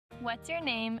What's your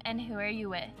name and who are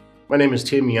you with? My name is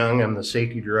Tim Young. I'm the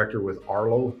safety director with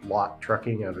Arlo Lott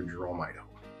Trucking out of Jerome, Idaho.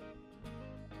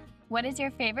 What is your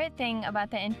favorite thing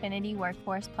about the Infinit-I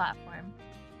workforce platform?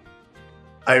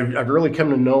 I've really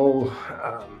come to know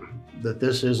that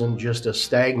this isn't just a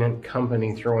stagnant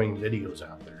company throwing videos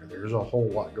out there. There's a whole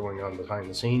lot going on behind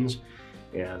the scenes,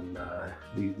 and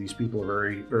these people are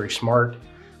very, very smart.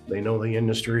 They know the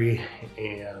industry,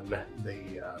 and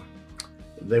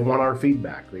they want our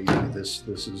feedback. This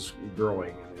is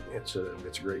growing, and it's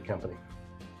a great company.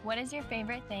 What is your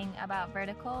favorite thing about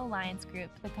Vertical Alliance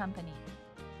Group, the company?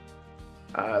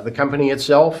 The company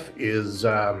itself is,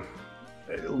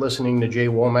 listening to Jay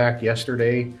Womack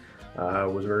yesterday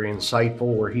was very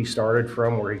insightful, where he started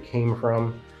from, where he came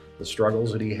from, the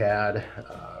struggles that he had.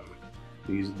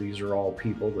 These are all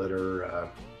people that are,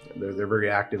 they're very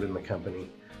active in the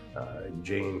company,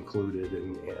 Jay included,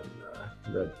 and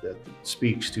that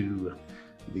speaks to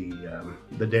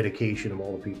the dedication of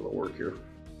all the people that work here.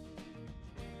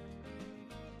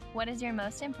 What is your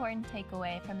most important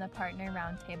takeaway from the Partner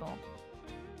Roundtable?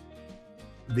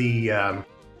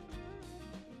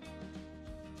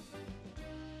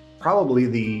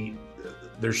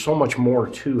 There's so much more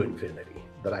to Infinit-I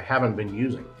that I haven't been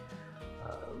using.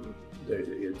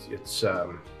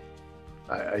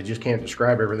 I just can't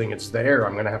describe everything. It's there.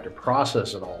 I'm going to have to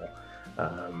process it all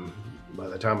by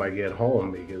the time I get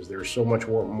home, because there's so much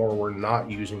more we're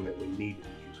not using that we need to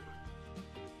be using.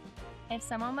 If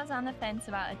someone was on the fence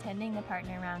about attending the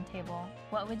Partner Roundtable,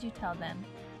 what would you tell them?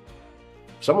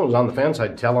 If someone was on the fence,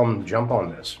 I'd tell them, jump on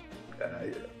this.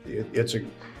 It's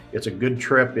a good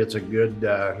trip. It's a good,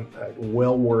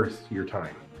 well worth your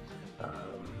time.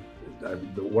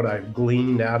 What I've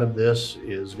gleaned out of this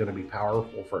is going to be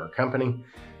powerful for our company.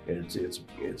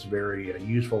 It's very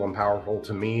useful and powerful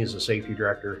to me as a safety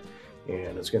director,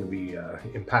 and it's going to be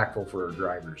impactful for our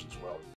drivers as well.